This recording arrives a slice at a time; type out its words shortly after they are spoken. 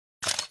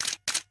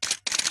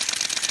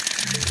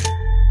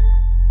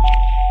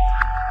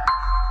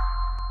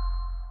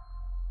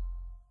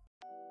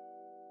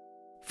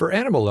For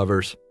animal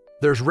lovers,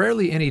 there's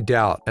rarely any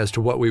doubt as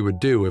to what we would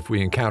do if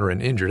we encounter an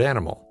injured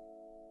animal.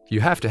 You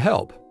have to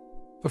help.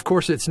 Of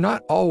course, it's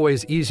not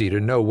always easy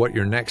to know what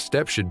your next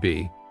step should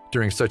be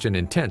during such an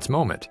intense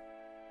moment.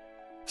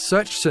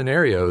 Such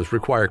scenarios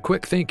require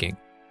quick thinking.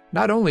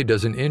 Not only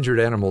does an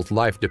injured animal's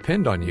life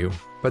depend on you,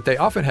 but they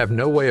often have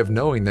no way of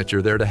knowing that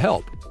you're there to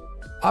help.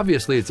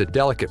 Obviously, it's a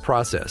delicate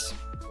process,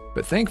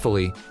 but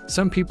thankfully,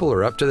 some people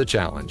are up to the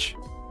challenge.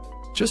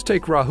 Just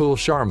take Rahul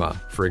Sharma,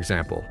 for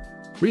example.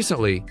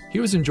 Recently, he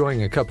was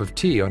enjoying a cup of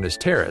tea on his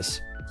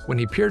terrace when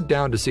he peered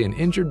down to see an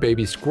injured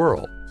baby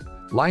squirrel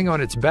lying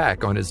on its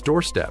back on his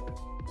doorstep.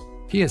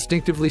 He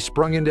instinctively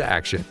sprung into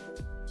action.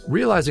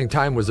 Realizing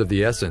time was of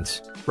the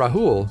essence,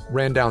 Rahul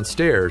ran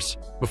downstairs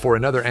before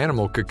another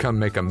animal could come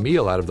make a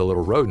meal out of the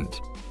little rodent.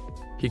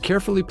 He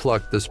carefully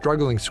plucked the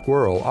struggling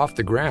squirrel off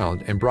the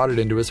ground and brought it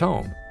into his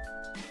home.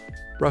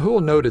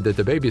 Rahul noted that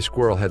the baby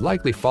squirrel had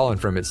likely fallen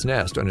from its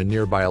nest on a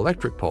nearby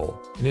electric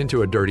pole and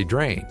into a dirty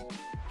drain.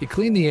 He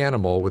cleaned the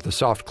animal with a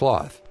soft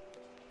cloth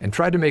and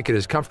tried to make it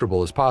as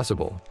comfortable as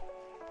possible,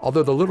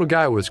 although the little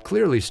guy was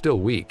clearly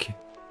still weak.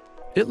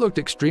 It looked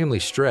extremely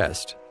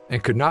stressed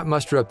and could not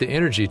muster up the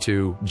energy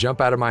to jump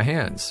out of my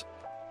hands.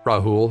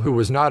 Rahul, who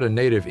was not a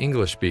native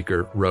English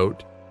speaker,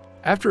 wrote,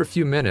 "After a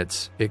few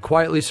minutes, it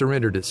quietly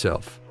surrendered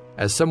itself,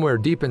 as somewhere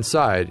deep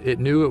inside it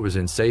knew it was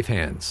in safe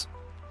hands."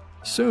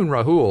 Soon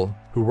Rahul,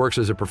 who works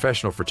as a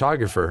professional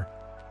photographer,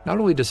 not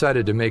only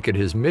decided to make it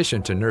his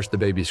mission to nurse the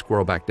baby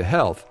squirrel back to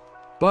health,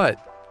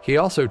 but he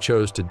also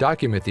chose to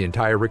document the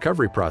entire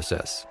recovery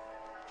process.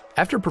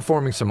 After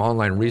performing some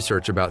online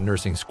research about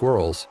nursing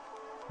squirrels,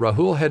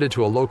 Rahul headed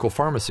to a local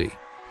pharmacy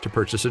to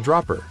purchase a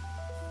dropper.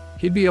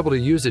 He'd be able to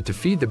use it to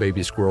feed the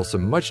baby squirrel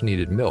some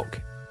much-needed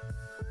milk.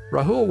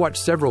 Rahul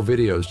watched several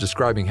videos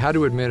describing how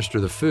to administer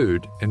the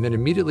food and then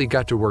immediately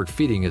got to work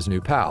feeding his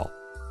new pal.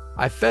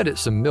 "I fed it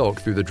some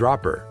milk through the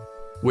dropper,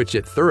 which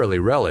it thoroughly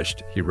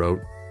relished," he wrote.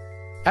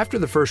 After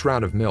the first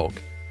round of milk,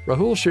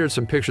 Rahul shared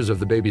some pictures of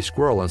the baby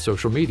squirrel on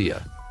social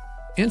media.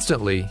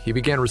 Instantly, he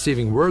began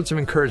receiving words of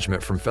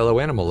encouragement from fellow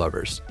animal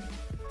lovers,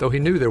 though he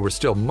knew there was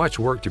still much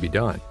work to be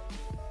done.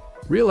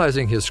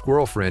 Realizing his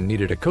squirrel friend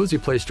needed a cozy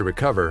place to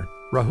recover,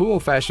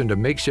 Rahul fashioned a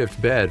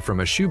makeshift bed from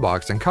a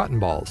shoebox and cotton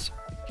balls.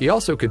 He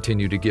also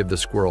continued to give the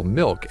squirrel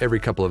milk every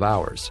couple of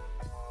hours,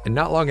 and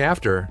not long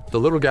after, the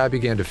little guy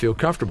began to feel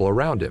comfortable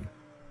around him.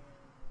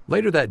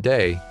 Later that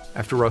day,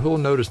 after Rahul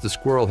noticed the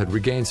squirrel had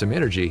regained some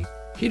energy,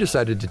 he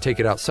decided to take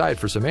it outside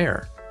for some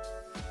air.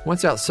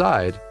 Once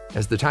outside,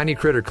 as the tiny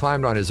critter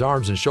climbed on his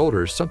arms and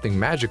shoulders, something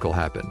magical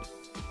happened.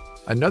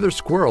 Another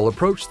squirrel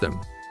approached them.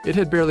 "It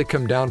had barely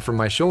come down from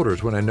my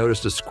shoulders when I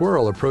noticed a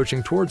squirrel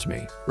approaching towards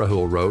me,"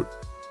 Rahul wrote.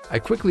 "I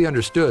quickly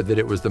understood that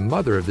it was the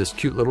mother of this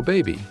cute little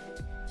baby."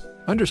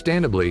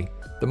 Understandably,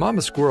 the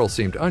mama squirrel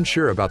seemed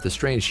unsure about the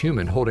strange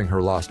human holding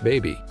her lost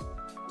baby.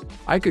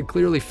 "I could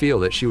clearly feel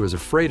that she was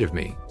afraid of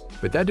me,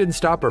 but that didn't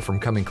stop her from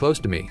coming close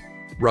to me,"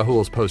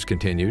 Rahul's post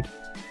continued.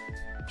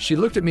 "She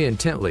looked at me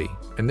intently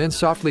and then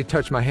softly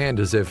touched my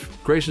hand as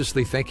if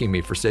graciously thanking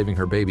me for saving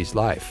her baby's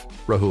life,"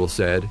 Rahul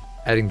said,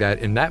 adding that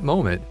in that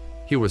moment,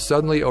 he was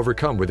suddenly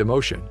overcome with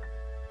emotion.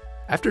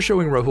 After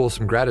showing Rahul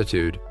some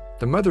gratitude,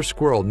 the mother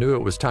squirrel knew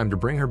it was time to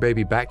bring her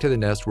baby back to the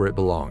nest where it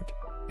belonged.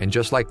 And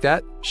just like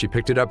that, she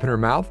picked it up in her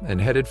mouth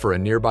and headed for a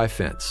nearby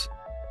fence.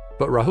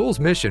 But Rahul's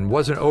mission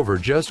wasn't over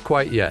just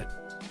quite yet.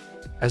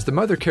 As the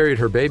mother carried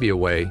her baby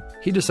away,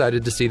 he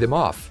decided to see them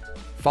off,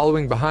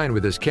 following behind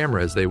with his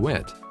camera as they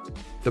went.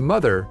 The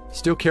mother,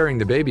 still carrying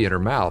the baby in her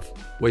mouth,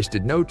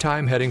 wasted no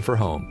time heading for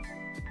home.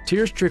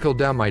 "Tears trickled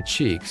down my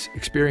cheeks,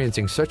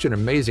 experiencing such an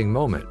amazing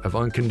moment of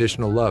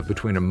unconditional love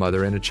between a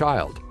mother and a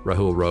child,"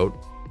 Rahul wrote.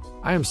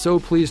 "I am so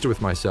pleased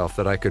with myself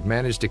that I could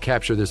manage to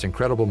capture this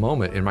incredible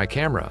moment in my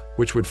camera,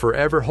 which would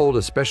forever hold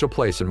a special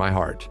place in my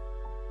heart."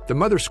 The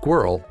mother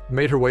squirrel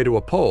made her way to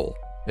a pole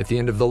at the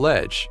end of the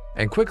ledge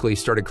and quickly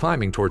started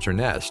climbing towards her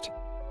nest.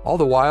 All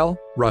the while,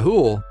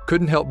 Rahul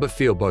couldn't help but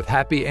feel both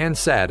happy and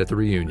sad at the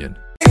reunion.